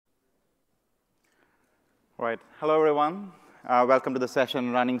All right. Hello, everyone. Welcome to the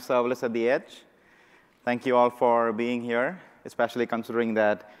session, Running Serverless at the Edge. Thank you all for being here, especially considering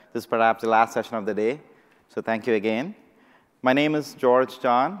that this is perhaps the last session of the day. So thank you again. My name is George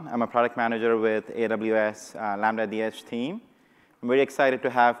John. I'm a product manager with AWS Lambda at the Edge team. I'm very excited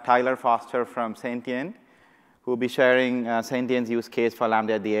to have Tyler Foster from Sentient, who will be sharing Sentient's use case for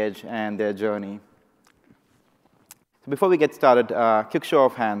Lambda at the Edge and their journey. So before we get started, quick show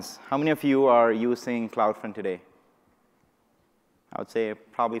of hands. How many of you are using CloudFront today? I would say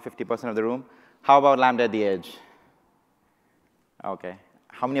probably 50% of the room. How about Lambda at the Edge? OK.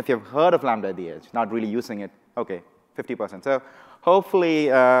 How many of you have heard of Lambda at the Edge? Not really using it? OK, 50%. So hopefully,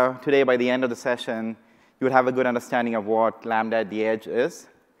 today, by the end of the session, you will have a good understanding of what Lambda at the Edge is.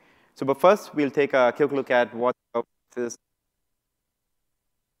 So but first, we'll take a quick look at what this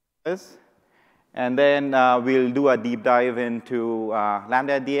is. And then we'll do a deep dive into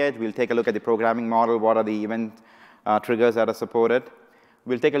Lambda at the Edge. We'll take a look at the programming model. What are the event triggers that are supported?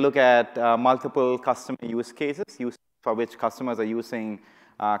 We'll take a look at multiple customer use cases for which customers are using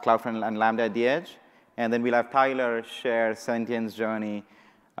CloudFront and Lambda at the Edge. And then we'll have Tyler share Sentient's journey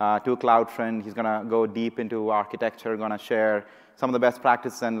to CloudFront. He's going to go deep into architecture, going to share some of the best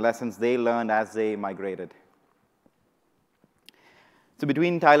practices and lessons they learned as they migrated. So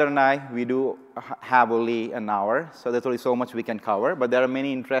between Tyler and I, we do have only an hour. So there's only so much we can cover. But there are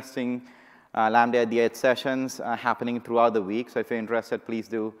many interesting Lambda at the Edge sessions happening throughout the week. So if you're interested, please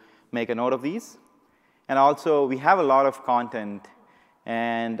do make a note of these. And also, we have a lot of content.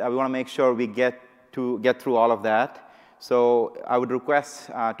 And we want to make sure we get through all of that. So I would request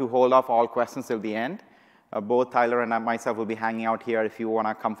to hold off all questions till the end. Both Tyler and myself will be hanging out here if you want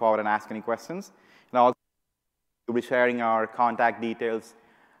to come forward and ask any questions. And also, we'll be sharing our contact details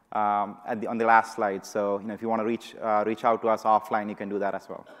on the last slide. So if you want to reach out to us offline, you can do that as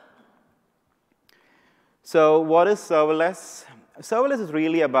well. So what is serverless? Serverless is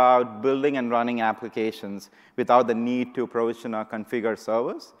really about building and running applications without the need to provision or configure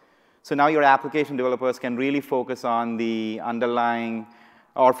servers. So now your application developers can really focus on the underlying,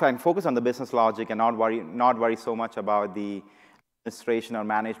 or focus on the business logic and not worry so much about the administration or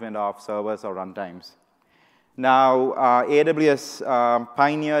management of servers or runtimes. Now, AWS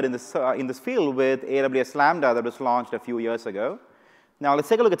pioneered in this field with AWS Lambda that was launched a few years ago. Now, let's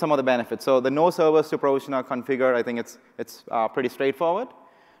take a look at some of the benefits. So the no servers to provision or configure, I think it's pretty straightforward.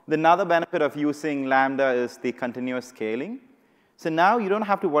 Another benefit of using Lambda is the continuous scaling. So now you don't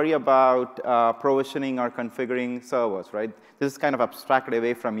have to worry about provisioning or configuring servers, right? This is kind of abstracted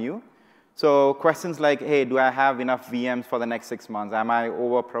away from you. So questions like, hey, do I have enough VMs for the next 6 months? Am I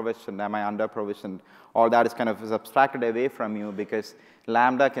over-provisioned? Am I under-provisioned? All that is kind of abstracted away from you because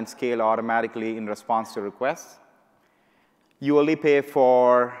Lambda can scale automatically in response to requests. You only pay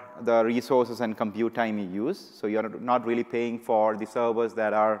for the resources and compute time you use. So you're not really paying for the servers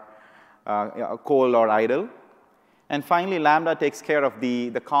that are cold or idle. And finally, Lambda takes care of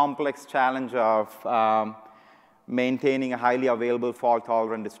the complex challenge of maintaining a highly available,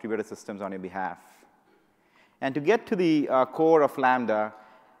 fault-tolerant distributed systems on your behalf. And to get to the core of Lambda,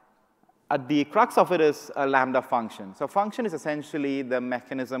 at the crux of it is a Lambda function. So function is essentially the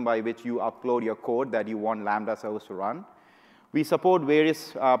mechanism by which you upload your code that you want Lambda service to run. We support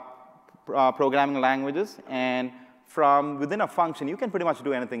various programming languages. And from within a function, you can pretty much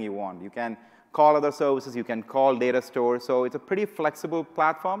do anything you want. You can call other services. You can call data stores. So it's a pretty flexible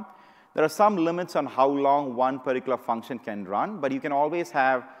platform. There are some limits on how long one particular function can run. But you can always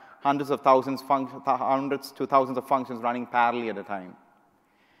have hundreds to thousands of functions running parallelly at a time.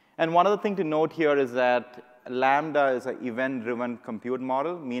 And one other thing to note here is that Lambda is an event-driven compute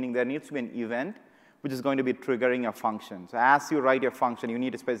model, meaning there needs to be an event which is going to be triggering a function. So as you write your function, you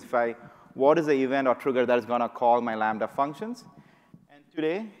need to specify what is the event or trigger that is going to call my Lambda functions. And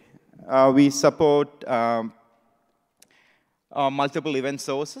today, we support multiple event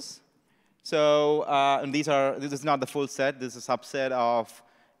sources. So and this is not the full set. This is a subset of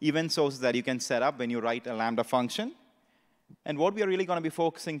event sources that you can set up when you write a Lambda function. And what we are really going to be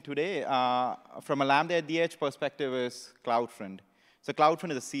focusing today from a Lambda at the Edge perspective is CloudFront. So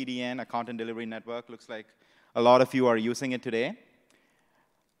CloudFront is a CDN, a content delivery network. Looks like a lot of you are using it today.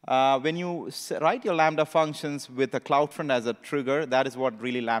 When you write your Lambda functions with a CloudFront as a trigger, that is what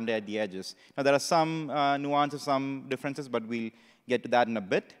really Lambda at the Edge is. Now, there are some nuances, some differences, but we'll get to that in a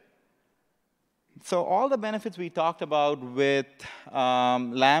bit. So all the benefits we talked about with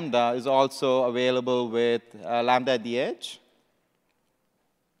Lambda is also available with Lambda at the Edge.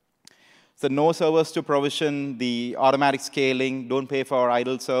 So no servers to provision, the automatic scaling, don't pay for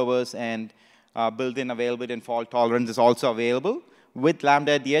idle servers, and built-in availability and fault tolerance is also available. with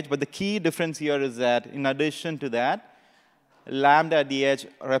Lambda at the edge. But the key difference here is that in addition to that, Lambda at the edge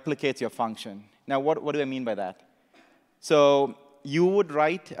replicates your function. Now, what do I mean by that? So you would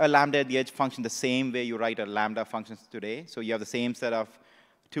write a Lambda at the edge function the same way you write a Lambda function today. So you have the same set of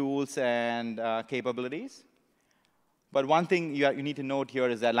tools and capabilities. But one thing you need to note here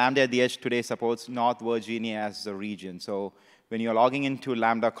is that Lambda at the edge today supports North Virginia as a region. So when you're logging into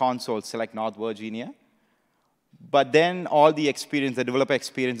Lambda console, select North Virginia. But then all the experience, the developer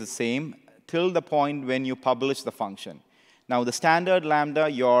experience is the same till the point when you publish the function. Now, the standard Lambda,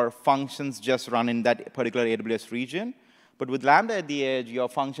 your functions just run in that particular AWS region. But with Lambda at the edge, your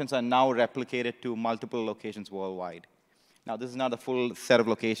functions are now replicated to multiple locations worldwide. Now, this is not a full set of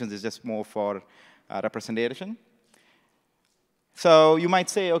locations. It's just more for representation. So you might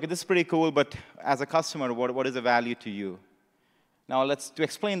say, OK, this is pretty cool. But as a customer, what is the value to you? Now, to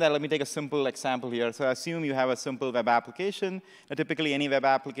explain that, let me take a simple example here. So assume you have a simple web application. Now, typically, any web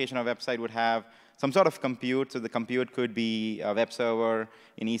application or website would have some sort of compute. So the compute could be a web server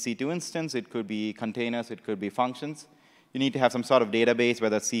in EC2 instance. It could be containers. It could be functions. You need to have some sort of database,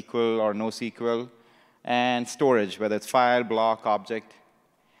 whether it's SQL or NoSQL, and storage, whether it's file, block, object.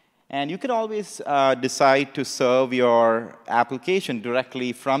 And you can always decide to serve your application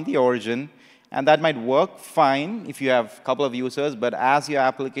directly from the origin. And that might work fine if you have a couple of users. But as your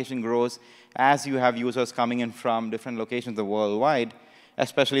application grows, as you have users coming in from different locations worldwide,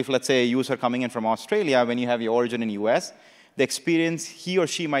 especially if, let's say, a user coming in from Australia, when you have your origin in the US, the experience he or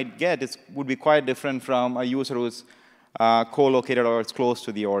she might get would be quite different from a user who's co-located or is close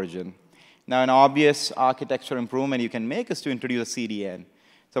to the origin. Now, an obvious architecture improvement you can make is to introduce a CDN.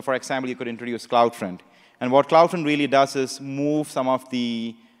 So for example, you could introduce CloudFront. And what CloudFront really does is move some of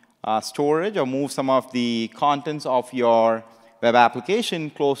the storage or move some of the contents of your web application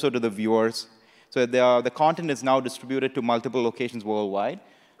closer to the viewers. So the content is now distributed to multiple locations worldwide.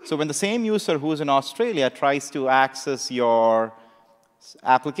 So when the same user who's in Australia tries to access your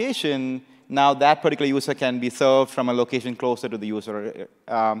application, now that particular user can be served from a location closer to the user,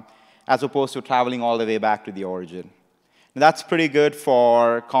 as opposed to traveling all the way back to the origin. And that's pretty good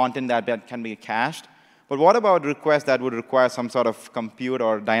for content that can be cached. But what about requests that would require some sort of compute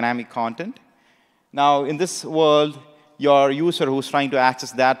or dynamic content? Now, in this world, your user who's trying to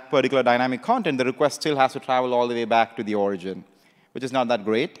access that particular dynamic content, the request still has to travel all the way back to the origin, which is not that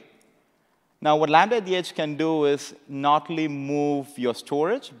great. Now, what Lambda at the edge can do is not only move your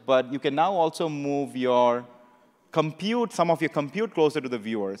storage, but you can now also move your compute, some of your compute closer to the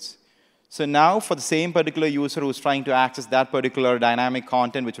viewers. So now, for the same particular user who's trying to access that particular dynamic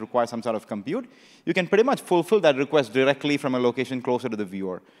content, which requires some sort of compute, you can pretty much fulfill that request directly from a location closer to the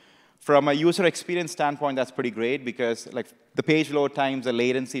viewer. From a user experience standpoint, that's pretty great, because the page load times, the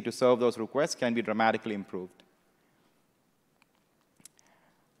latency to serve those requests can be dramatically improved.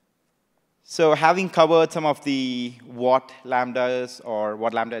 So having covered some of the what Lambda is, or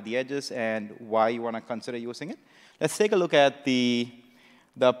what Lambda at the edge is, and why you want to consider using it, let's take a look at the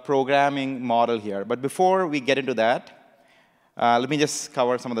programming model here. But before we get into that, let me just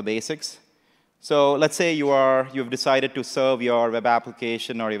cover some of the basics. So let's say you've decided to serve your web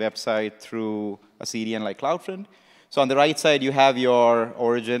application or your website through a CDN like CloudFront. So on the right side, you have your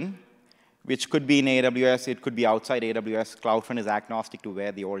origin, which could be in AWS. It could be outside AWS. CloudFront is agnostic to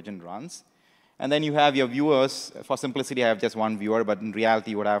where the origin runs. And then you have your viewers. For simplicity, I have just one viewer. But in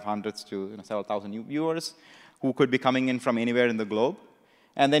reality, you would have hundreds to several thousand new viewers who could be coming in from anywhere in the globe.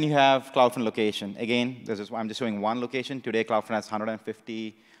 And then you have CloudFront location. Again, I'm just showing one location. Today, CloudFront has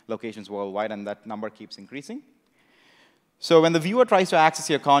 150 locations worldwide, and that number keeps increasing. So when the viewer tries to access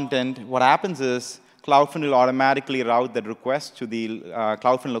your content, what happens is CloudFront will automatically route that request to the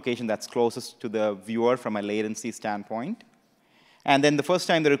CloudFront location that's closest to the viewer from a latency standpoint. And then the first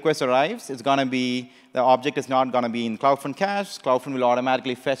time the request arrives, it's going to be, the object is not going to be in CloudFront cache. CloudFront will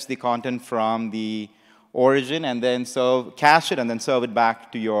automatically fetch the content from the origin and then cache it and then serve it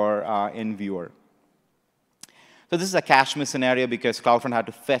back to your end viewer. So this is a cache miss scenario because CloudFront had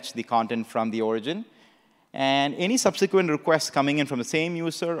to fetch the content from the origin. And any subsequent requests coming in from the same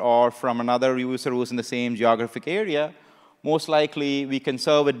user or from another user who's in the same geographic area, most likely we can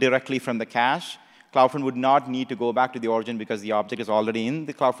serve it directly from the cache. CloudFront would not need to go back to the origin because the object is already in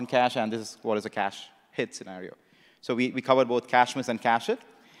the CloudFront cache, and this is what is a cache hit scenario. So we covered both cache miss and cache hit.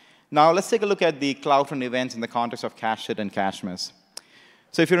 Now let's take a look at the CloudFront events in the context of cache hit and cache miss.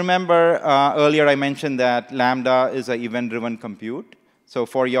 So if you remember, earlier I mentioned that Lambda is an event-driven compute. So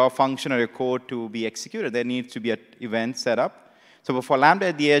for your function or your code to be executed, there needs to be an event set up. So for Lambda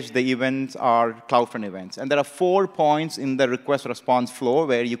at the edge, the events are CloudFront events. And there are 4 points in the request-response flow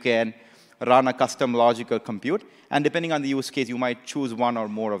where you can run a custom logic or compute. And depending on the use case, you might choose one or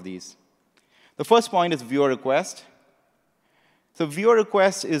more of these. The first point is viewer request. So viewer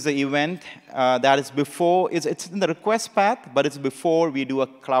request is an event that is before, it's in the request path, but it's before we do a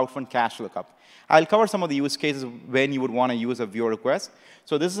CloudFront cache lookup. I'll cover some of the use cases when you would want to use a viewer request.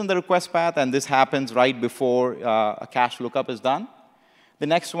 So this is in the request path, and this happens right before a cache lookup is done. The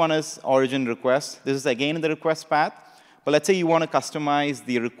next one is origin request. This is again in the request path. But let's say you want to customize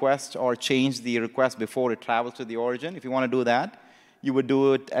the request or change the request before it travels to the origin. If you want to do that, you would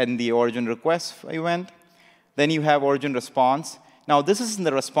do it in the origin request event. Then you have origin response. Now, this is in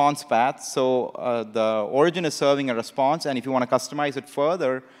the response path. So the origin is serving a response. And if you want to customize it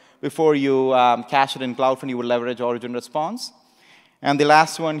further, before you cache it in CloudFront, you would leverage origin response. And the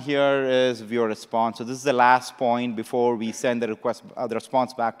last one here is viewer response. So this is the last point before we send the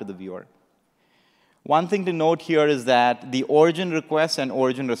response back to the viewer. One thing to note here is that the origin request and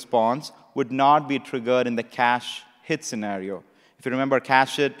origin response would not be triggered in the cache hit scenario. If you remember,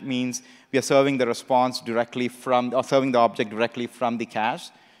 cache hit means we are serving the response directly from, or serving the object directly from the cache.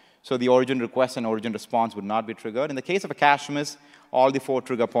 So the origin request and origin response would not be triggered. In the case of a cache miss, all the 4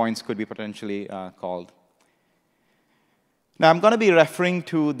 trigger points could be potentially called. Now, I'm going to be referring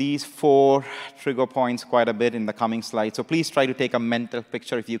to these 4 trigger points quite a bit in the coming slides. So please try to take a mental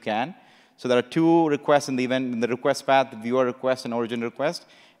picture if you can. So there are 2 requests in the event, in the request path, the viewer request and origin request,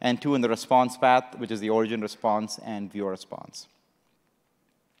 and 2 in the response path, which is the origin response and viewer response.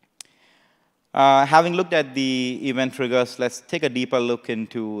 Having looked at the event triggers, let's take a deeper look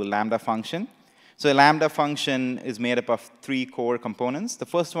into Lambda function. So a Lambda function is made up of 3 core components. The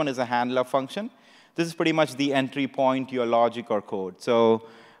first one is a handler function. This is pretty much the entry point to your logic or code. So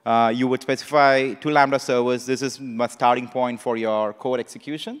you would specify 2 Lambda servers. This is my starting point for your code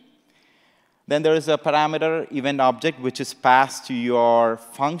execution. Then there is a parameter event object, which is passed to your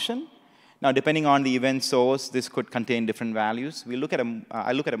function. Now, depending on the event source, this could contain different values. We'll look at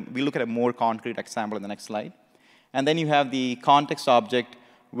a more concrete example in the next slide. And then you have the context object,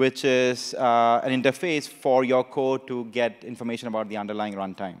 which is an interface for your code to get information about the underlying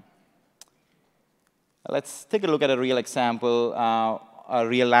runtime. Let's take a look at a real example, a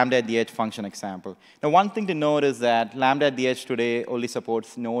real Lambda at the Edge function example. Now, one thing to note is that Lambda at the Edge today only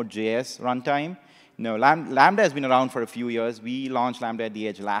supports Node.js runtime. No, Lambda has been around for a few years. We launched Lambda at the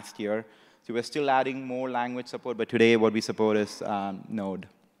Edge last year. So we're still adding more language support, but today what we support is Node.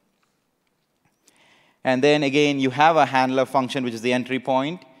 And then again, you have a handler function, which is the entry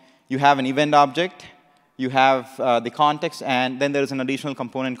point. You have an event object. You have the context, and then there is an additional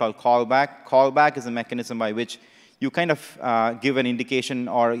component called callback. Callback is a mechanism by which you kind of give an indication,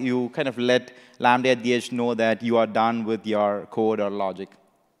 or you kind of let Lambda at the Edge know that you are done with your code or logic.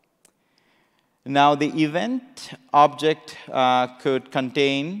 Now, the event object could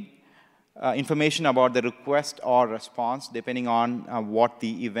contain information about the request or response, depending on what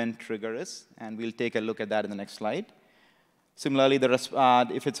the event trigger is. And we'll take a look at that in the next slide. Similarly,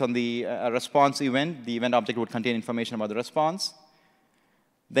 if it's on the response event, the event object would contain information about the response.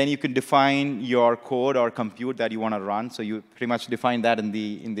 Then you can define your code or compute that you want to run. So you pretty much define that in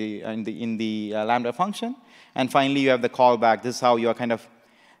the Lambda function. And finally, you have the callback. This is how you are kind of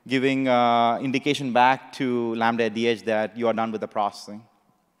giving indication back to Lambda at the Edge that you are done with the processing.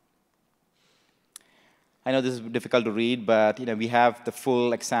 I know this is difficult to read, but we have the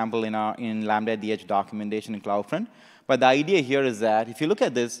full example in Lambda at the Edge documentation in CloudFront. But the idea here is that if you look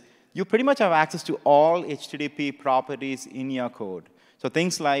at this, you pretty much have access to all HTTP properties in your code. So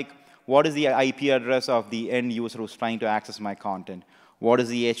things like, what is the IP address of the end user who's trying to access my content? What is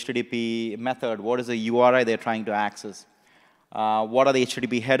the HTTP method? What is the URI they're trying to access? What are the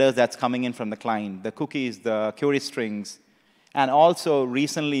HTTP headers that's coming in from the client? The cookies, the query strings. And also,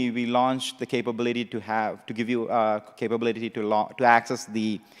 recently, we launched the capability to give you capability to access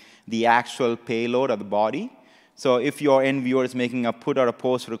the actual payload or the body. So if your end viewer is making a put or a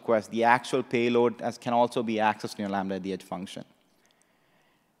post request, the actual payload can also be accessed in your Lambda at the Edge function.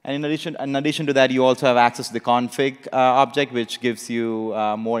 And in addition to that, you also have access to the config object, which gives you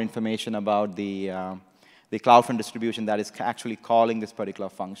more information about the CloudFront distribution that is actually calling this particular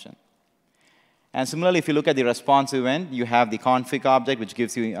function. And similarly, if you look at the response event, you have the config object, which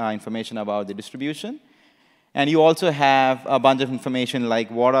gives you information about the distribution. And you also have a bunch of information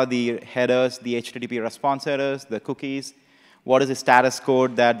like what are the headers, the HTTP response headers, the cookies, what is the status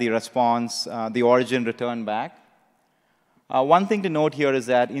code that the response, the origin returned back. One thing to note here is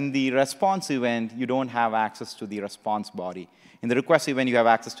that in the response event, you don't have access to the response body. In the request event, you have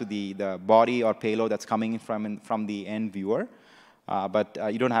access to the body or payload that's coming from the end viewer. But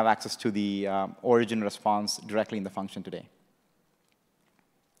you don't have access to the origin response directly in the function today.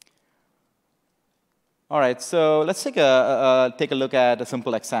 All right, so let's take a look at a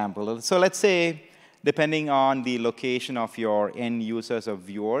simple example. So let's say, depending on the location of your end users or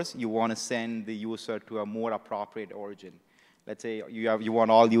viewers, you want to send the user to a more appropriate origin. Let's say you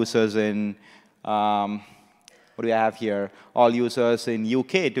want all users in, what do we have here? All users in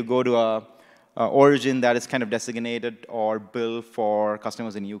UK to go to a origin that is kind of designated or built for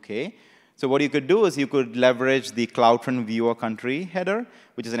customers in UK. So what you could do is you could leverage the CloudFront viewer country header,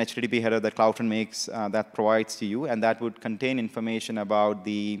 which is an HTTP header that CloudFront makes that provides to you, and that would contain information about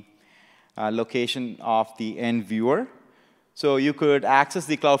the location of the end viewer. So you could access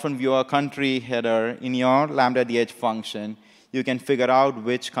the CloudFront viewer country header in your Lambda@the-edge function. You can figure out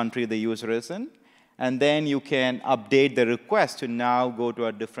which country the user is in, and then you can update the request to now go to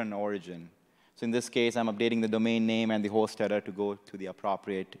a different origin. So in this case, I'm updating the domain name and the host header to go to the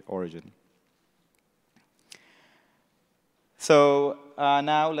appropriate origin. So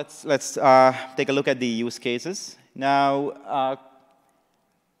now let's take a look at the use cases. Now,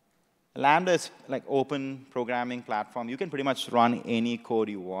 Lambda is like open programming platform. You can pretty much run any code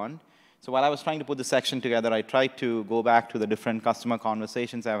you want. So while I was trying to put this section together, I tried to go back to the different customer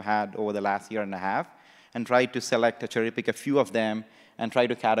conversations I've had over the last year and a half and tried to select, cherry pick a few of them and try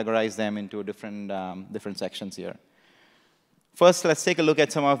to categorize them into different sections here. First, let's take a look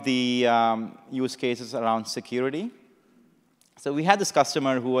at some of the use cases around security. So we had this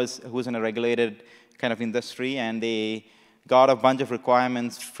customer who was in a regulated kind of industry, and they got a bunch of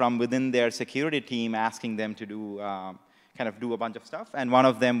requirements from within their security team asking them to do a bunch of stuff. And one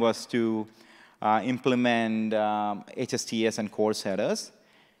of them was to implement HSTS and CORS headers.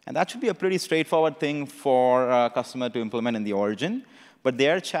 And that should be a pretty straightforward thing for a customer to implement in the origin. But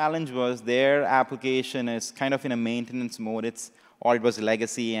their challenge was their application is kind of in a maintenance mode. Or it was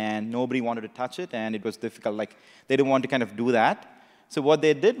legacy, and nobody wanted to touch it, and it was difficult. Like, they didn't want to kind of do that. So what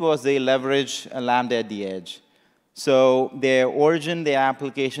they did was they leveraged a Lambda@the-edge. So their origin, their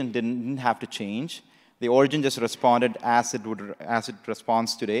application didn't have to change. The origin just responded as it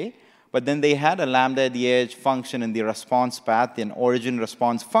responds today. But then they had a Lambda@the-edge function in the response path, an origin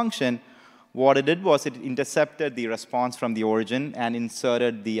response function. What it did was it intercepted the response from the origin and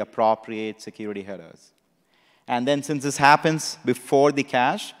inserted the appropriate security headers. And then since this happens before the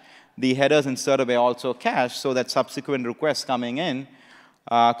cache, the headers inserted were also cached so that subsequent requests coming in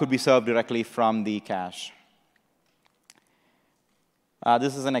could be served directly from the cache.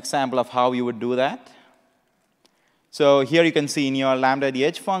 This is an example of how you would do that. So here you can see in your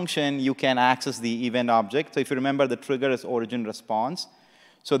Lambda@the-edge function, you can access the event object. So if you remember, the trigger is origin response.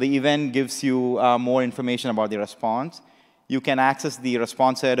 So the event gives you more information about the response. You can access the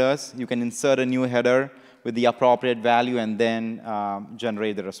response headers. You can insert a new header with the appropriate value and then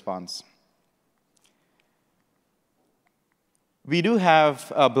generate the response. We do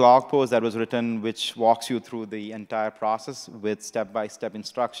have a blog post that was written which walks you through the entire process with step-by-step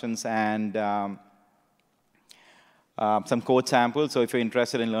instructions and some code samples. So if you're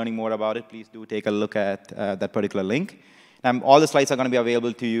interested in learning more about it, please do take a look at that particular link. All the slides are going to be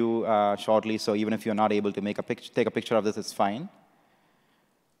available to you shortly, so even if you're not able to take a picture of this, it's fine.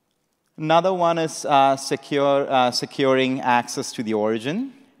 Another one is securing access to the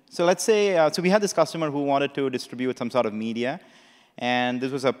origin. So let's say, so we had this customer who wanted to distribute some sort of media, and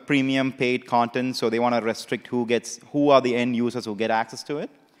this was a premium paid content, so they want to restrict who are the end users who get access to it.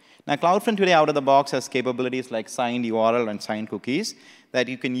 Now, CloudFront today out of the box has capabilities like signed URL and signed cookies that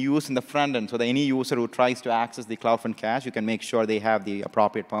you can use in the front end, so that any user who tries to access the CloudFront cache, you can make sure they have the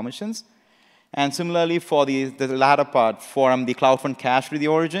appropriate permissions. And similarly, for the latter part, from the CloudFront cache to the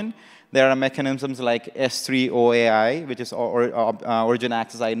origin, there are mechanisms like S3 OAI, which is Origin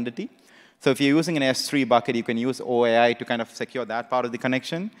Access Identity. So if you're using an S3 bucket, you can use OAI to kind of secure that part of the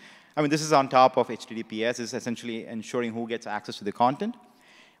connection. I mean, this is on top of HTTPS. It's essentially ensuring who gets access to the content.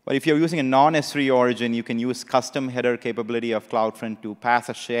 But if you're using a non-S3 origin, you can use custom header capability of CloudFront to pass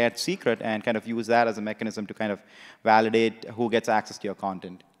a shared secret and kind of use that as a mechanism to kind of validate who gets access to your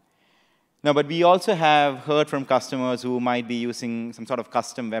content. Now, but we also have heard from customers who might be using some sort of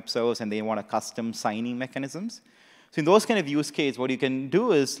custom web service and they want a custom signing mechanisms. So in those kind of use cases, what you can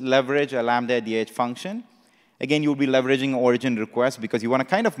do is leverage a Lambda@the-edge function. Again, you'll be leveraging origin request because you want to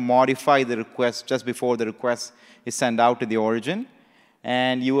kind of modify the request just before the request is sent out to the origin.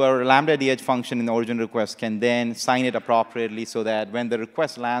 And your Lambda@the-edge function in the origin request can then sign it appropriately so that when the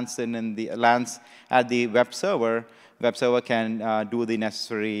request lands at the web server can do the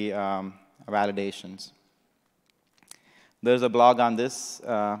necessary validations. There's a blog on this,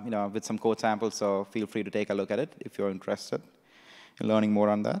 with some code samples, so feel free to take a look at it if you're interested in learning more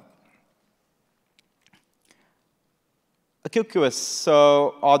on that. A QoS,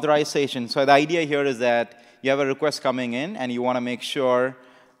 so authorization. So the idea here is that you have a request coming in, and you want to make sure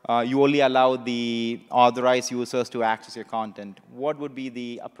you only allow the authorized users to access your content. What would be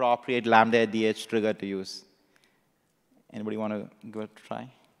the appropriate Lambda at the edge trigger to use? Anybody want to give it a try?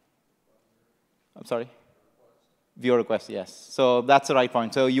 I'm sorry? Viewer request, yes. So that's the right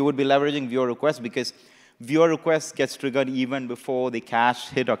point. So you would be leveraging viewer request because viewer request gets triggered even before the cache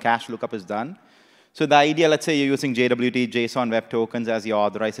hit or cache lookup is done. So the idea, let's say you're using JWT, JSON Web Tokens as your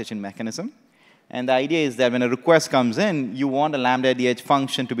authorization mechanism. And the idea is that when a request comes in, you want a Lambda at the edge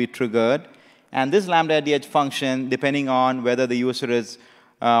function to be triggered. And this Lambda at the edge function, depending on whether the user is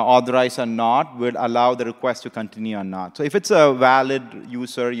authorized or not, would allow the request to continue or not. So if it's a valid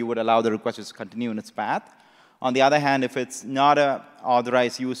user, you would allow the request to continue in its path. On the other hand, if it's not an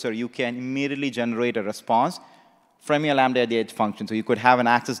authorized user, you can immediately generate a response from your Lambda at the edge function. So you could have an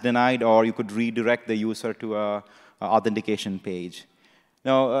access denied, or you could redirect the user to an authentication page.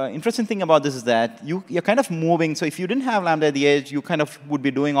 Now, interesting thing about this is that you're kind of moving. So if you didn't have Lambda at the edge, you kind of would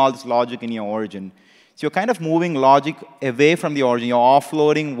be doing all this logic in your origin. So you're kind of moving logic away from the origin. You're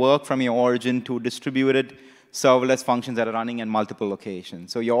offloading work from your origin to distributed serverless functions that are running in multiple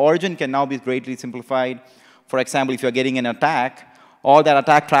locations. So your origin can now be greatly simplified. For example, if you're getting an attack, all that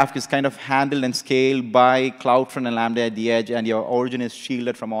attack traffic is kind of handled and scaled by CloudFront and Lambda at the edge, and your origin is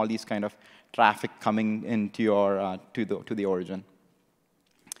shielded from all these kind of traffic coming into your to the origin.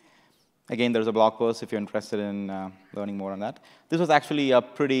 Again, there's a blog post if you're interested in learning more on that. This was actually a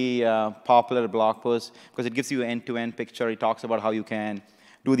pretty popular blog post because it gives you an end-to-end picture. It talks about how you can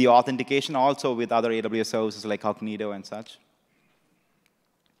do the authentication also with other AWS services like Cognito and such.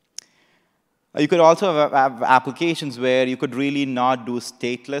 You could also have applications where you could really not do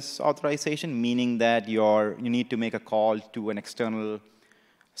stateless authorization, meaning that you need to make a call to an external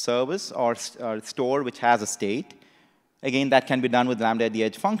service or store which has a state. Again, that can be done with Lambda at the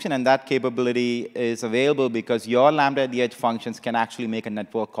edge function, and that capability is available because your Lambda at the edge functions can actually make a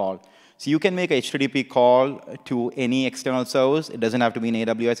network call. So you can make a HTTP call to any external service. It doesn't have to be in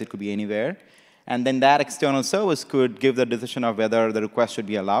AWS. It could be anywhere. And then that external service could give the decision of whether the request should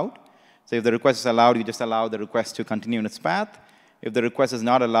be allowed. So if the request is allowed, you just allow the request to continue in its path. If the request is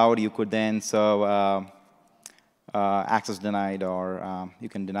not allowed, you could then serve access denied, or you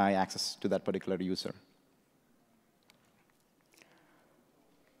can deny access to that particular user.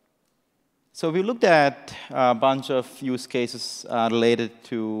 So we looked at a bunch of use cases related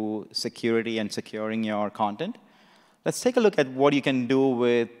to security and securing your content. Let's take a look at what you can do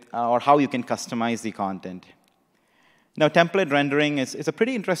with, or how you can customize the content. Now, template rendering is a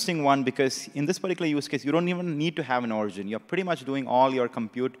pretty interesting one because in this particular use case, you don't even need to have an origin. You're pretty much doing all your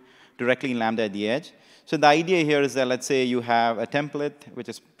compute directly in Lambda at the edge. So the idea here is that, let's say you have a template, which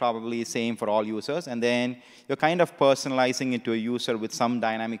is probably same for all users, and then you're kind of personalizing it to a user with some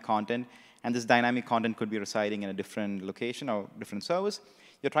dynamic content, and this dynamic content could be residing in a different location or different service.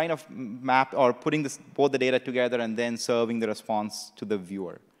 You're trying to map or putting both the data together and then serving the response to the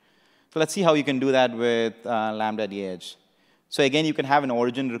viewer. So let's see how you can do that with Lambda at the edge. So again, you can have an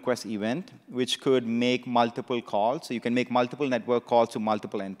origin request event, which could make multiple calls. So you can make multiple network calls to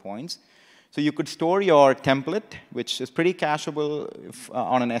multiple endpoints. So you could store your template, which is pretty cacheable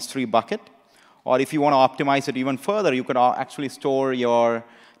on an S3 bucket. Or if you want to optimize it even further, you could actually store your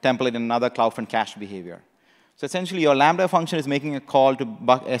template in another CloudFront cache behavior. So essentially, your Lambda function is making a call to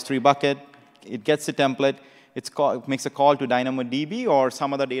S3 bucket. It gets the template. It makes a call to DynamoDB or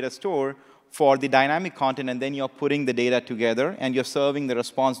some other data store for the dynamic content, and then you're putting the data together, and you're serving the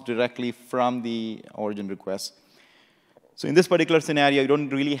response directly from the origin request. So in this particular scenario, you don't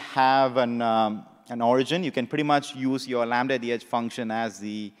really have an origin. You can pretty much use your Lambda at the edge function as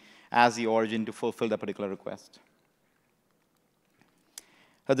the origin to fulfill that particular request.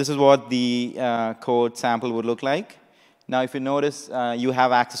 So this is what the code sample would look like. Now, if you notice, you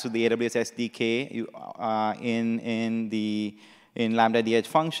have access to the AWS SDK in Lambda at the edge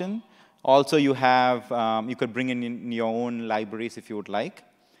function. Also, you could bring in your own libraries if you would like.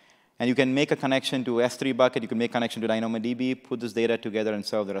 And you can make a connection to S3 bucket. You can make a connection to DynamoDB, put this data together, and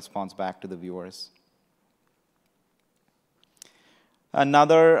serve the response back to the viewers.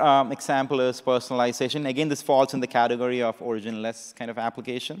 Another example is personalization. Again, this falls in the category of origin-less kind of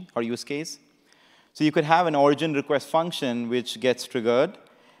application or use case. So you could have an origin request function which gets triggered,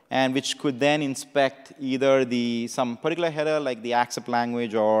 and which could then inspect either some particular header, like the accept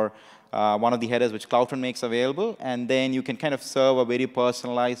language, or one of the headers which CloudFront makes available, and then you can kind of serve a very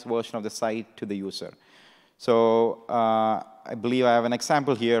personalized version of the site to the user. So I believe I have an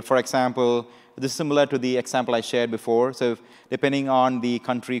example here. For example, this is similar to the example I shared before. So depending on the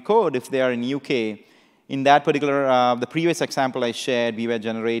country code, if they are in UK, In that particular, the previous example I shared, we were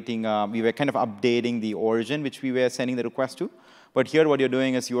generating, we were kind of updating the origin which we were sending the request to. But here what you're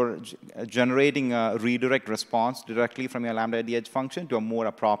doing is you're generating a redirect response directly from your Lambda at the edge function to a more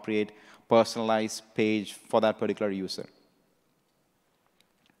appropriate, personalized page for that particular user.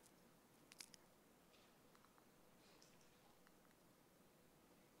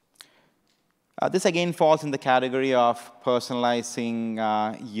 This again falls in the category of personalizing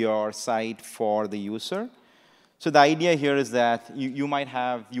your site for the user. So the idea here is that you might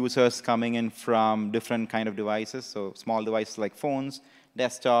have users coming in from different kind of devices, so small devices like phones,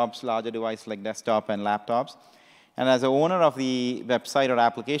 desktops, larger devices like desktop and laptops. And as an owner of the website or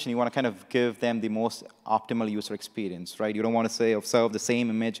application, you want to kind of give them the most optimal user experience, right? You don't want to say serve the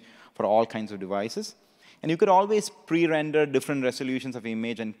same image for all kinds of devices. And you could always pre-render different resolutions of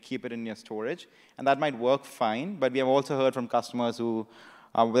image and keep it in your storage. And that might work fine. But we have also heard from customers who,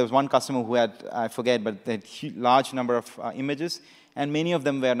 there was one customer who had, I forget, but they had large number of images. And many of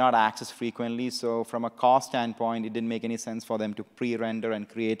them were not accessed frequently. So from a cost standpoint, it didn't make any sense for them to pre-render and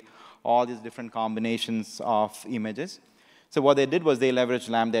create all these different combinations of images. So what they did was they leveraged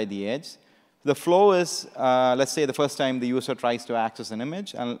Lambda at the edge. The flow is, let's say the first time the user tries to access an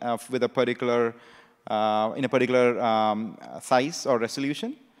image and, with a particular in a particular size or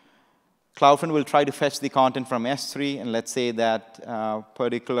resolution. CloudFront will try to fetch the content from S3, and let's say that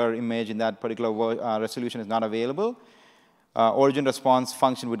particular image in that particular resolution is not available. Origin response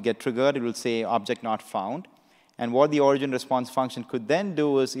function would get triggered. It will say object not found. And what the origin response function could then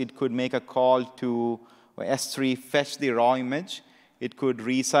do is it could make a call to S3, fetch the raw image. It could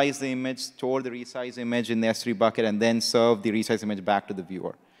resize the image, store the resized image in the S3 bucket, and then serve the resized image back to the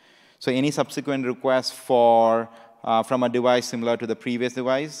viewer. So any subsequent request for, from a device similar to the previous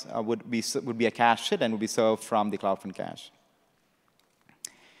device would be a cache hit and would be served from the CloudFront cache.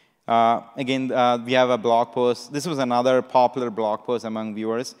 Again, we have a blog post. This was another popular blog post among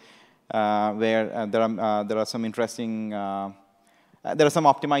viewers where there are some interesting, there are some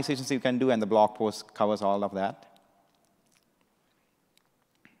optimizations you can do, and the blog post covers all of that.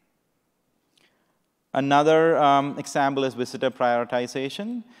 Another example is visitor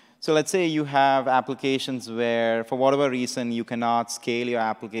prioritization. So let's say you have applications where, for whatever reason, you cannot scale your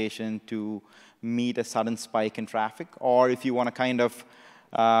application to meet a sudden spike in traffic, or if you want to kind of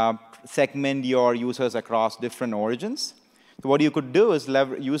segment your users across different origins. So what you could do is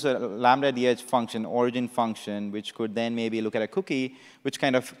use a Lambda at the edge function, origin function, which could then maybe look at a cookie, which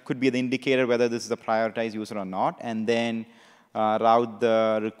kind of could be the indicator whether this is a prioritized user or not, and then route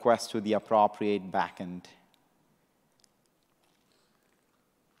the request to the appropriate backend.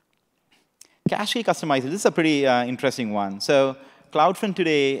 Cache key customizer, this is a pretty interesting one. So CloudFront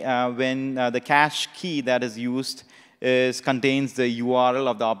today, when the cache key that is used contains the URL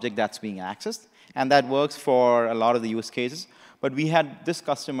of the object that's being accessed. And that works for a lot of the use cases. But we had this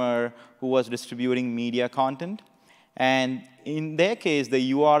customer who was distributing media content. And in their case,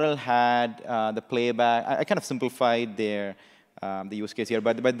 the URL had the playback. I kind of simplified the use case here.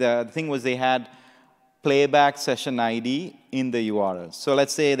 But the thing was they had playback session ID in the URL. So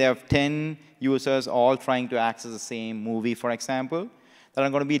let's say they have 10 users all trying to access the same movie, for example. There are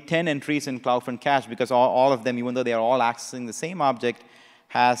going to be 10 entries in CloudFront cache because all of them, even though they are all accessing the same object,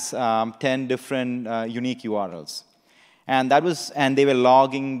 has 10 different unique URLs. And they were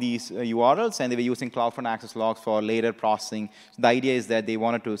logging these URLs, and they were using CloudFront Access Logs for later processing. So the idea is that they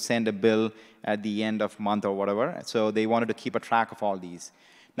wanted to send a bill at the end of month or whatever. So they wanted to keep a track of all these.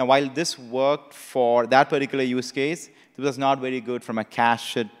 Now, while this worked for that particular use case, it was not very good from a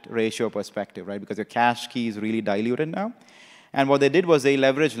cache hit ratio perspective, right? Because your cache key is really diluted now. And what they did was they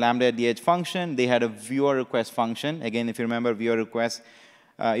leveraged Lambda at the edge function. They had a viewer request function. Again, if you remember, viewer request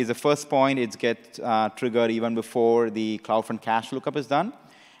is the first point. It gets triggered even before the CloudFront cache lookup is done.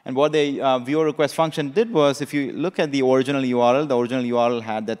 And what the viewer request function did was, if you look at the original URL, the original URL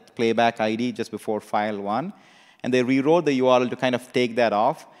had that playback ID just before file 1. And they rewrote the URL to kind of take that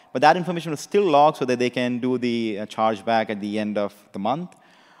off. But that information was still logged so that they can do the chargeback at the end of the month.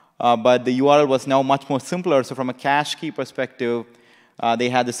 But the URL was now much more simpler. So from a cache key perspective, they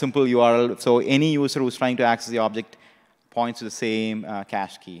had the simple URL. So any user who's trying to access the object points to the same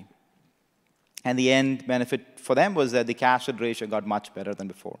cache key. And the end benefit for them was that the cache hit ratio got much better than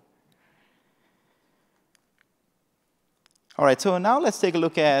before. All right, so now let's take a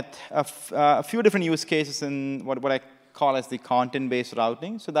look at a few different use cases in what I call as the content-based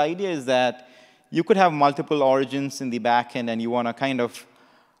routing. So the idea is that you could have multiple origins in the backend, and you want to kind of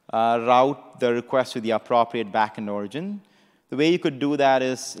route the request to the appropriate backend origin. The way you could do that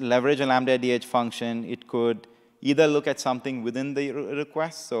is leverage a Lambda at the edge function. It could either look at something within the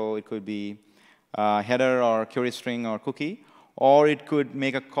request, so it could be header or query string or cookie, or it could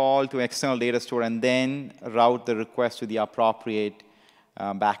make a call to external data store and then route the request to the appropriate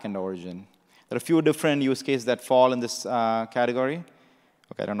backend origin. There are a few different use cases that fall in this category.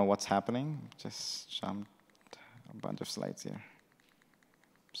 OK, I don't know what's happening. Just jumped a bunch of slides here.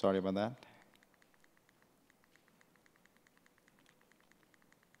 Sorry about that.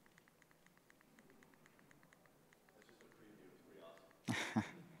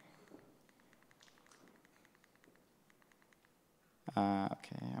 OK,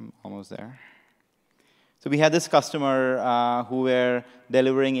 I'm almost there. So we had this customer who were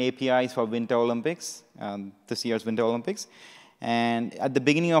delivering APIs for Winter Olympics, this year's Winter Olympics. And at the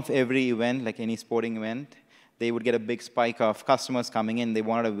beginning of every event, like any sporting event, they would get a big spike of customers coming in. They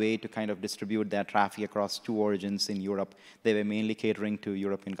wanted a way to kind of distribute their traffic across 2 origins in Europe. They were mainly catering to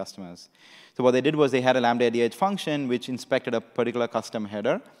European customers. So what they did was they had a Lambda at the edge function which inspected a particular custom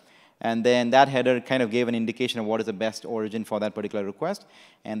header. And then that header kind of gave an indication of what is the best origin for that particular request.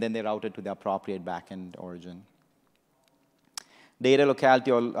 And then they routed to the appropriate backend origin. Data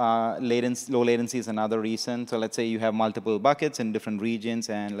locality or low latency is another reason. So let's say you have multiple buckets in different regions.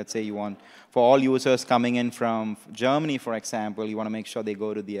 And let's say you want, for all users coming in from Germany, for example, you want to make sure they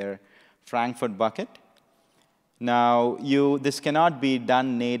go to their Frankfurt bucket. Now, this cannot be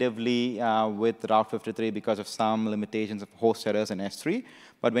done natively with Route 53 because of some limitations of host headers and S3.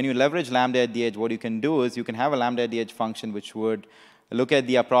 But when you leverage Lambda at the edge, what you can do is you can have a Lambda at the edge function which would look at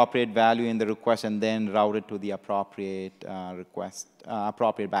the appropriate value in the request and then route it to the appropriate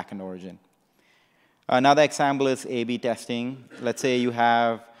appropriate backend origin. Another example is A/B testing. Let's say you're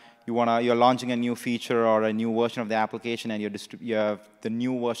launching a new feature or a new version of the application, and you have the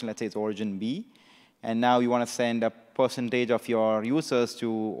new version. Let's say it's origin B, and now you want to send a percentage of your users to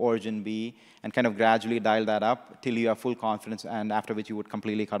origin B and kind of gradually dial that up till you have full confidence, and after which you would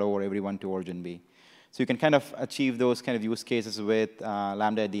completely cut over everyone to origin B. So you can kind of achieve those kind of use cases with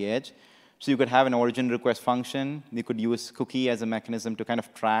Lambda at the edge. So you could have an origin request function. You could use cookie as a mechanism to kind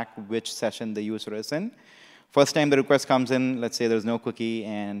of track which session the user is in. First time the request comes in, let's say there's no cookie,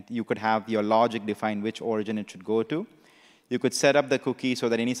 and you could have your logic define which origin it should go to. You could set up the cookie so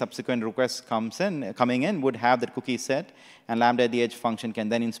that any subsequent request coming in would have that cookie set, and Lambda at the edge function can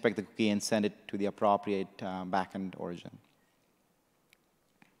then inspect the cookie and send it to the appropriate backend origin.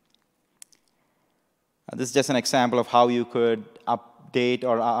 This is just an example of how you could update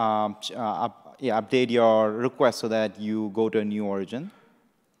or update your request so that you go to a new origin.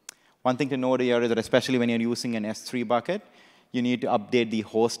 One thing to note here is that especially when you're using an S3 bucket, you need to update the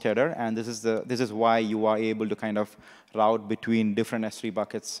host header, and this is why you are able to kind of route between different S3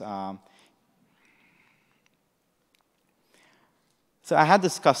 buckets. So I had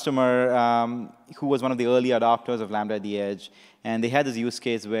this customer who was one of the early adopters of Lambda at the edge, and they had this use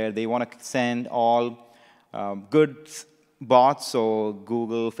case where they want to send all good bots, so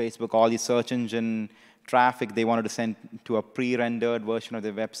Google, Facebook, all the search engine traffic, they wanted to send to a pre-rendered version of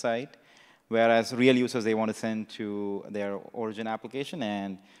their website, whereas real users, they want to send to their origin application,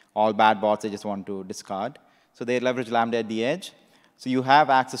 and all bad bots, they just want to discard. So they leverage Lambda at the edge. So you have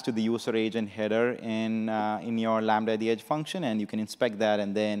access to the user agent header in your Lambda at the edge function, and you can inspect that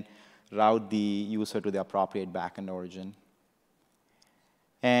and then route the user to the appropriate backend origin.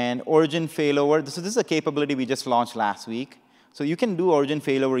 And origin failover, this is a capability we just launched last week. So you can do origin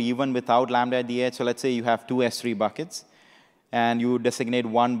failover even without Lambda at the edge. So let's say you have 2 S3 buckets, and you designate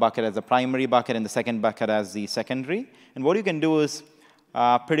one bucket as the primary bucket and the second bucket as the secondary. And what you can do is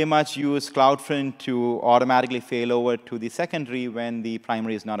pretty much use CloudFront to automatically fail over to the secondary when the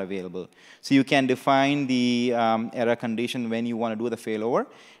primary is not available. So you can define the error condition when you want to do the failover,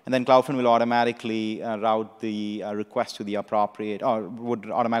 and then CloudFront will automatically route the request to the appropriate, or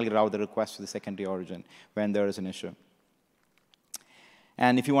would automatically route the request to the secondary origin when there is an issue.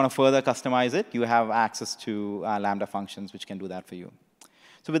 And if you want to further customize it, you have access to Lambda functions which can do that for you.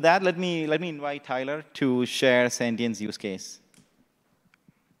 So with that, let me invite Tyler to share Sentient's use case.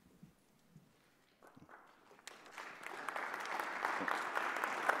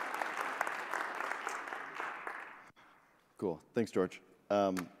 Cool. Thanks, George.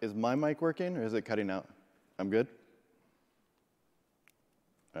 Is my mic working, or is it cutting out? I'm good?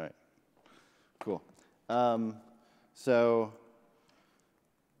 All right. Cool. So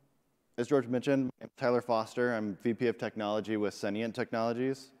as George mentioned, I'm Tyler Foster. I'm VP of Technology with Sentient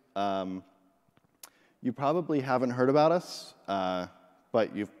Technologies. You probably haven't heard about us,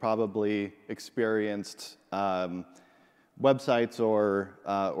 but you've probably experienced websites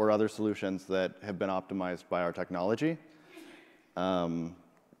or other solutions that have been optimized by our technology. So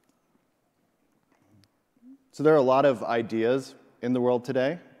there are a lot of ideas in the world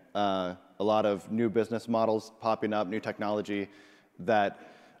today, a a lot of new business models popping up, new technology that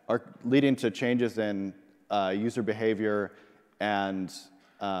are leading to changes in user behavior and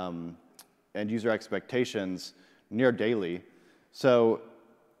user expectations near daily. So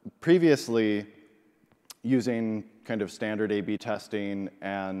previously, using kind of standard A/B testing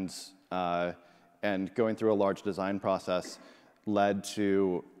and going through a large design process led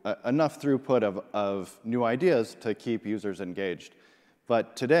to enough throughput of new ideas to keep users engaged.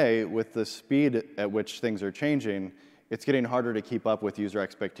 But today, with the speed at which things are changing, it's getting harder to keep up with user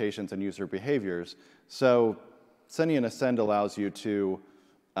expectations and user behaviors. So Sentient Ascend allows you to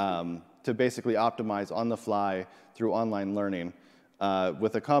basically optimize on the fly through online learning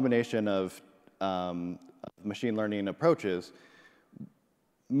with a combination of machine learning approaches,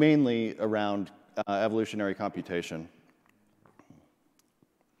 mainly around evolutionary computation.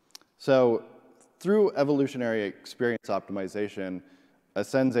 So through evolutionary experience optimization,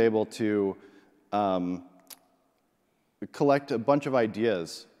 Ascend's able to collect a bunch of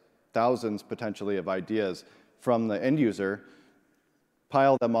ideas, thousands potentially of ideas from the end user,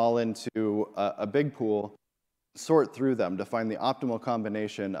 pile them all into a big pool, sort through them to find the optimal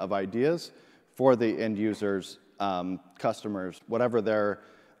combination of ideas for the end users, customers, whatever they're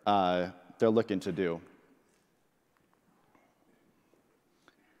looking to do.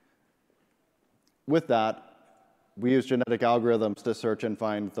 With that, we use genetic algorithms to search and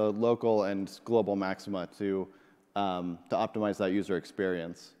find the local and global maxima to optimize that user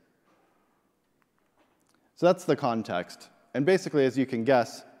experience. So that's the context. And basically, as you can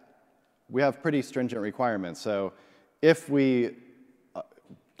guess, we have pretty stringent requirements. So if we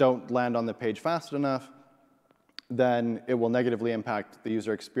don't land on the page fast enough, then it will negatively impact the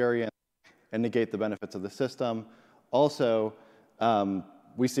user experience and negate the benefits of the system. Also,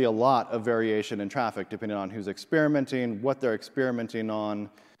 we see a lot of variation in traffic depending on who's experimenting, what they're experimenting on,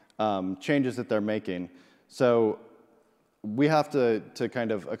 changes that they're making. So we have to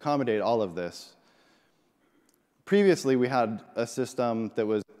kind of accommodate all of this. Previously, we had a system that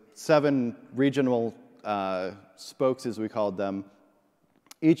was 7 regional spokes, as we called them,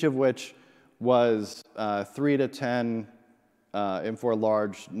 each of which was 3 to 10 M4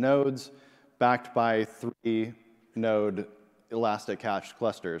 large nodes backed by 3 node elastic cache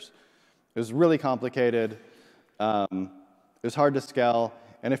clusters. It was really complicated. It was hard to scale.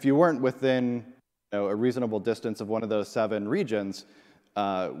 And if you weren't within a reasonable distance of one of those 7 regions,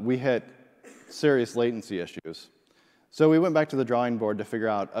 we hit serious latency issues. So we went back to the drawing board to figure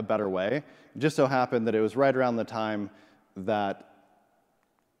out a better way. It just so happened that it was right around the time that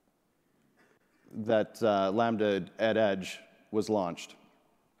Lambda at Edge was launched.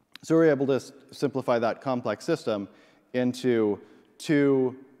 So we were able to simplify that complex system into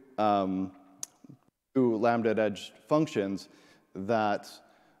two Lambda at Edge functions that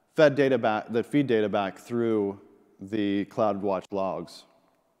feed data back through the CloudWatch logs.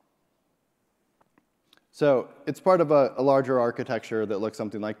 So it's part of a larger architecture that looks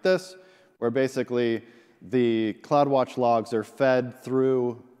something like this, where basically the CloudWatch logs are fed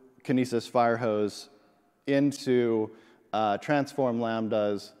through Kinesis Firehose into transform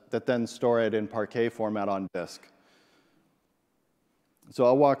lambdas that then store it in Parquet format on disk. So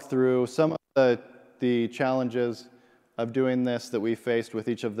I'll walk through some of the challenges of doing this that we faced with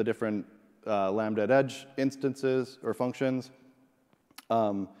each of the different Lambda at Edge instances or functions.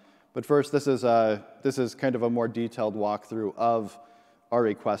 But first, this is kind of a more detailed walkthrough of our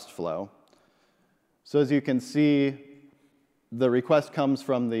request flow. So as you can see, the request comes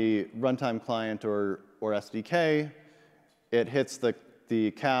from the runtime client or SDK. It hits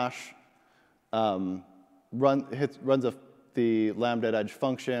the cache, runs the Lambda at Edge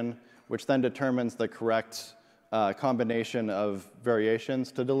function, which then determines the correct combination of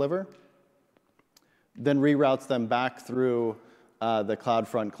variations to deliver, then reroutes them back through the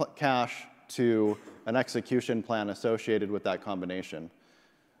CloudFront cache to an execution plan associated with that combination,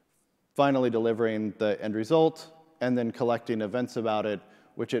 finally delivering the end result, and then collecting events about it,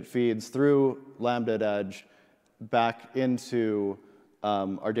 which it feeds through Lambda at Edge back into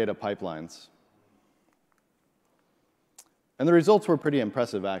our data pipelines. And the results were pretty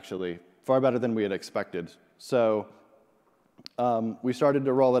impressive, actually, far better than we had expected. So we started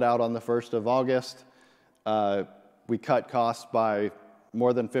to roll it out on the 1st of August. We cut costs by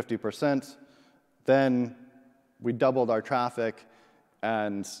more than 50%. Then we doubled our traffic,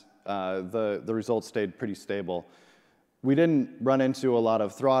 and the results stayed pretty stable. We didn't run into a lot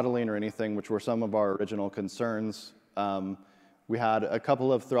of throttling or anything, which were some of our original concerns. We had a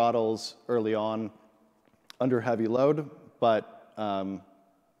couple of throttles early on under heavy load, but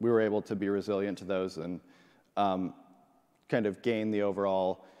we were able to be resilient to those and kind of gain the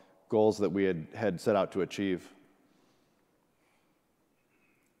overall goals that we had set out to achieve.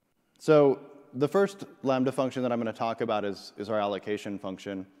 So the first Lambda function that I'm going to talk about is our allocation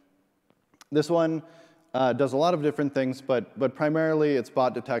function. This one does a lot of different things, but primarily it's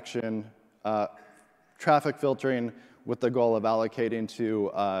bot detection, traffic filtering with the goal of allocating to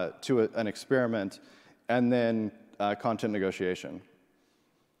an experiment, and then content negotiation.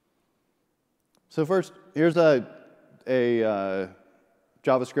 So first, here's a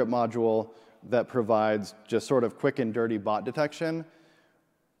JavaScript module that provides just sort of quick and dirty bot detection.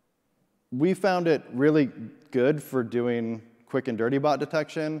 We found it really good for doing quick and dirty bot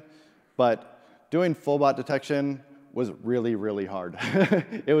detection, but doing full bot detection was really, really hard.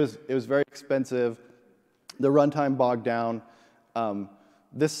 It was very expensive. The runtime bogged down.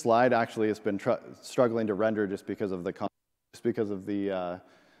 This slide actually has been struggling to render just because of the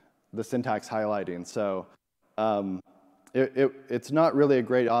syntax highlighting. So it's not really a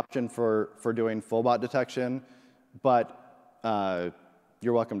great option for doing full bot detection, but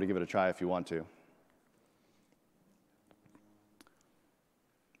you're welcome to give it a try if you want to.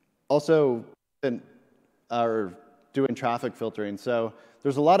 Also, doing traffic filtering. So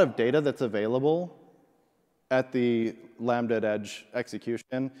there's a lot of data that's available at the Lambda@Edge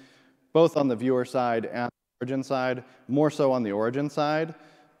execution, both on the viewer side and the origin side, more so on the origin side,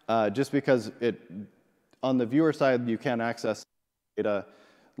 just because on the viewer side, you can't access data,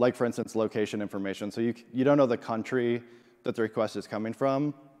 like, for instance, location information. So you don't know the country that the request is coming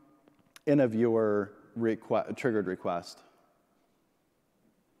from in a viewer triggered request.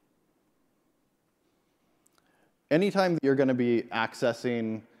 Anytime that you're going to be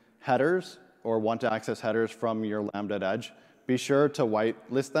accessing headers or want to access headers from your Lambda@Edge, be sure to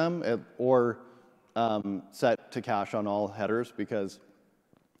whitelist them or set to cache on all headers, because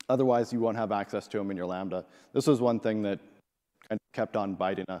otherwise you won't have access to them in your Lambda. This was one thing that kind of kept on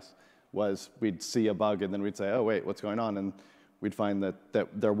biting us, was we'd see a bug and then we'd say, oh, wait, what's going on? And we'd find that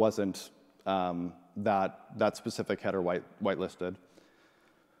there wasn't that specific header whitelisted.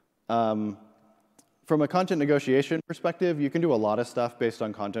 From a content negotiation perspective, you can do a lot of stuff based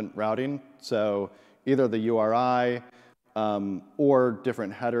on content routing. So either the URI or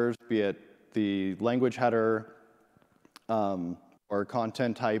different headers, be it the language header or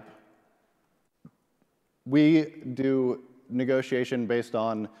content type. We do negotiation based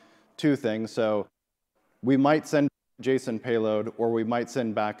on two things. So we might send a JSON payload, or we might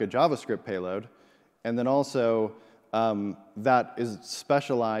send back a JavaScript payload. And then also, that is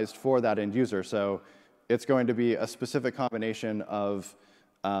specialized for that end user. So it's going to be a specific combination of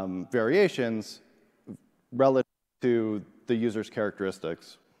variations relative to the user's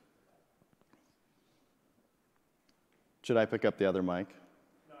characteristics. Should I pick up the other mic?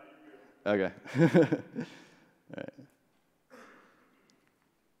 No, you're good. OK.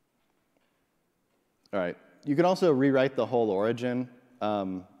 All right. You can also rewrite the whole origin.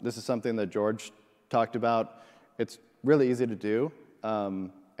 This is something that George talked about. It's really easy to do,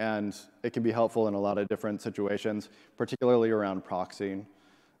 and it can be helpful in a lot of different situations, particularly around proxying.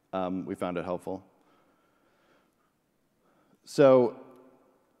 We found it helpful. So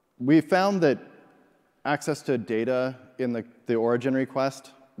we found that access to data in the origin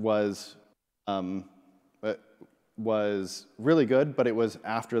request was really good, but it was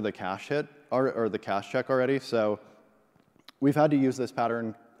after the cache hit, or the cache check already. So we've had to use this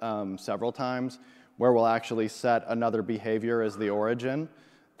pattern several times, where we'll actually set another behavior as the origin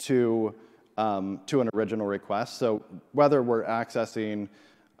to an original request. So whether we're accessing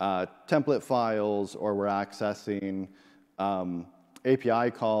template files or we're accessing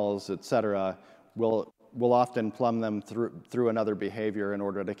API calls, et cetera, we'll often plumb them through another behavior in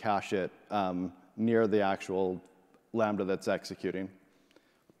order to cache it near the actual Lambda that's executing.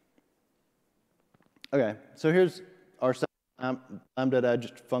 OK, so here's our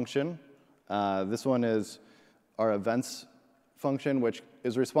Lambda@Edge function. This one is our events function, which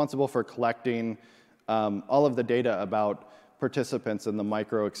is responsible for collecting all of the data about participants in the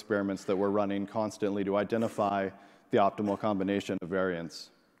micro experiments that we're running constantly to identify the optimal combination of variants.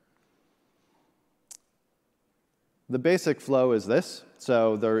 The basic flow is this.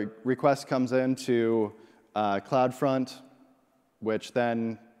 So the request comes into CloudFront, which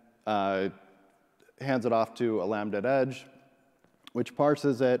then hands it off to a Lambda@Edge, which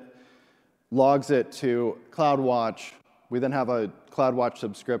parses it, logs it to CloudWatch. We then have a CloudWatch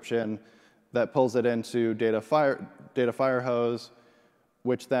subscription that pulls it into Data Firehose,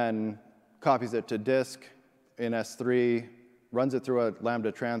 which then copies it to disk in S3, runs it through a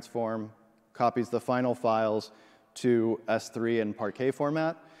Lambda transform, copies the final files to S3 in Parquet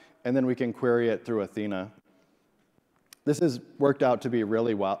format, and then we can query it through Athena. This has worked out to be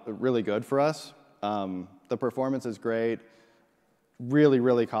really good for us. The performance is great,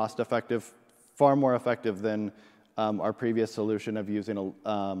 really cost effective, far more effective than our previous solution of using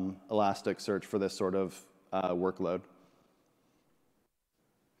Elasticsearch for this sort of workload.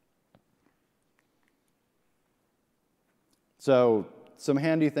 So some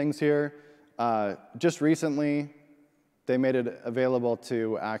handy things here. Just recently, they made it available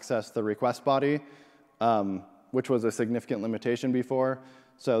to access the request body, which was a significant limitation before.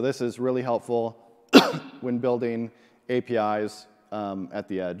 So this is really helpful when building APIs at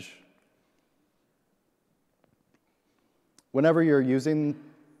the edge. Whenever you're using,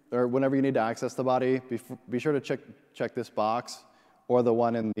 or whenever you need to access the body, be sure to check this box, or the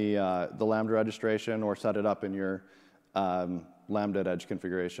one in the Lambda registration, or set it up in your Lambda edge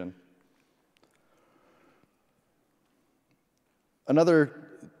configuration. Another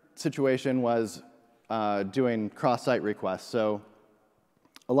situation was doing cross-site requests. So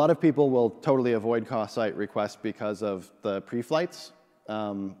a lot of people will totally avoid cross-site requests because of the preflights,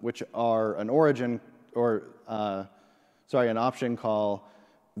 which are an an option call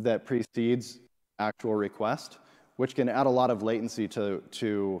that precedes actual request, which can add a lot of latency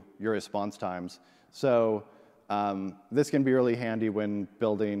to your response times. So this can be really handy when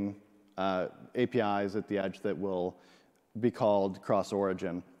building APIs at the edge that will be called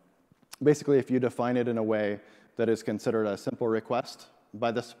cross-origin. Basically, if you define it in a way that is considered a simple request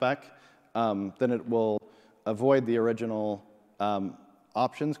by the spec, then it will avoid the original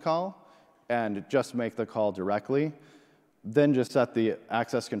options call and just make the call directly. Then just set the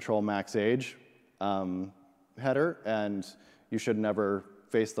access control max age header, and you should never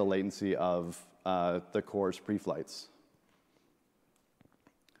face the latency of the core's preflights.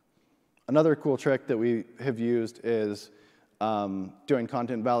 Another cool trick that we have used is doing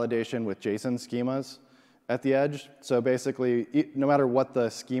content validation with JSON schemas at the edge. So basically, no matter what the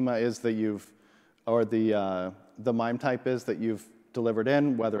schema is that or the MIME type is that you've delivered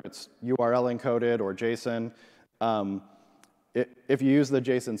in, whether it's URL encoded or JSON, if you use the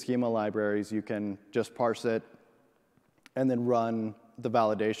JSON schema libraries, you can just parse it and then run the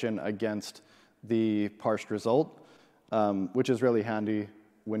validation against the parsed result, which is really handy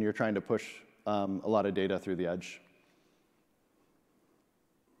when you're trying to push a lot of data through the edge.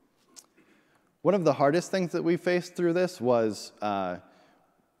 One of the hardest things that we faced through this was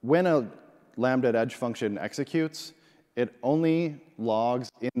when a Lambda edge function executes, it only logs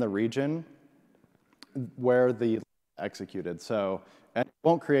in the region where the executed. So and it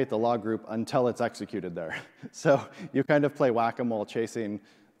won't create the log group until it's executed there. So you kind of play whack-a-mole chasing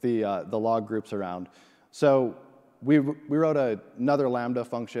the log groups around. So we wrote another Lambda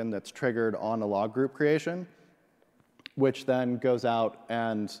function that's triggered on a log group creation, which then goes out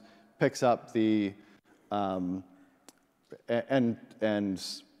and picks up the and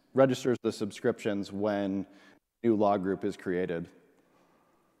registers the subscriptions when a new log group is created.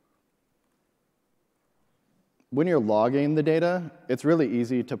 When you're logging the data, it's really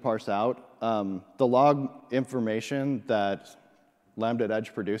easy to parse out. The log information that Lambda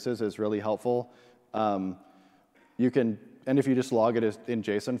Edge produces is really helpful. And if you just log it in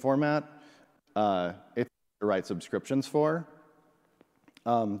JSON format, it's to write subscriptions for.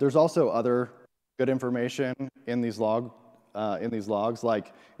 There's also other good information in these logs,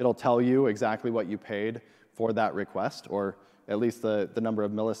 like it'll tell you exactly what you paid for that request, or at least the number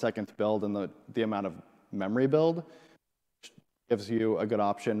of milliseconds billed and the amount of memory build, which gives you a good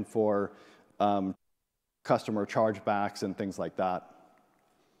option for customer chargebacks and things like that.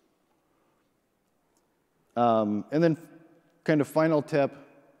 And then kind of final tip,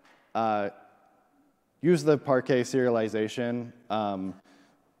 use the Parquet serialization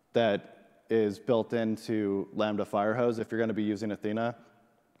that is built into Lambda Firehose if you're going to be using Athena.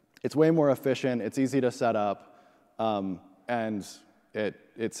 It's way more efficient, it's easy to set up, and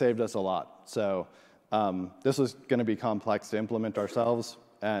it saved us a lot. So this was going to be complex to implement ourselves,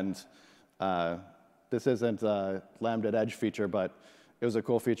 and this isn't a Lambda Edge feature, but it was a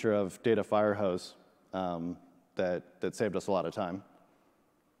cool feature of Data Firehose that saved us a lot of time.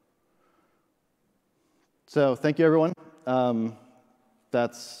 So thank you, everyone.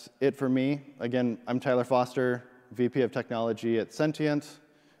 That's it for me. Again, I'm Tyler Foster, VP of Technology at Sentient,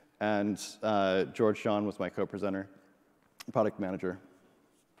 and George John was my co-presenter, product manager.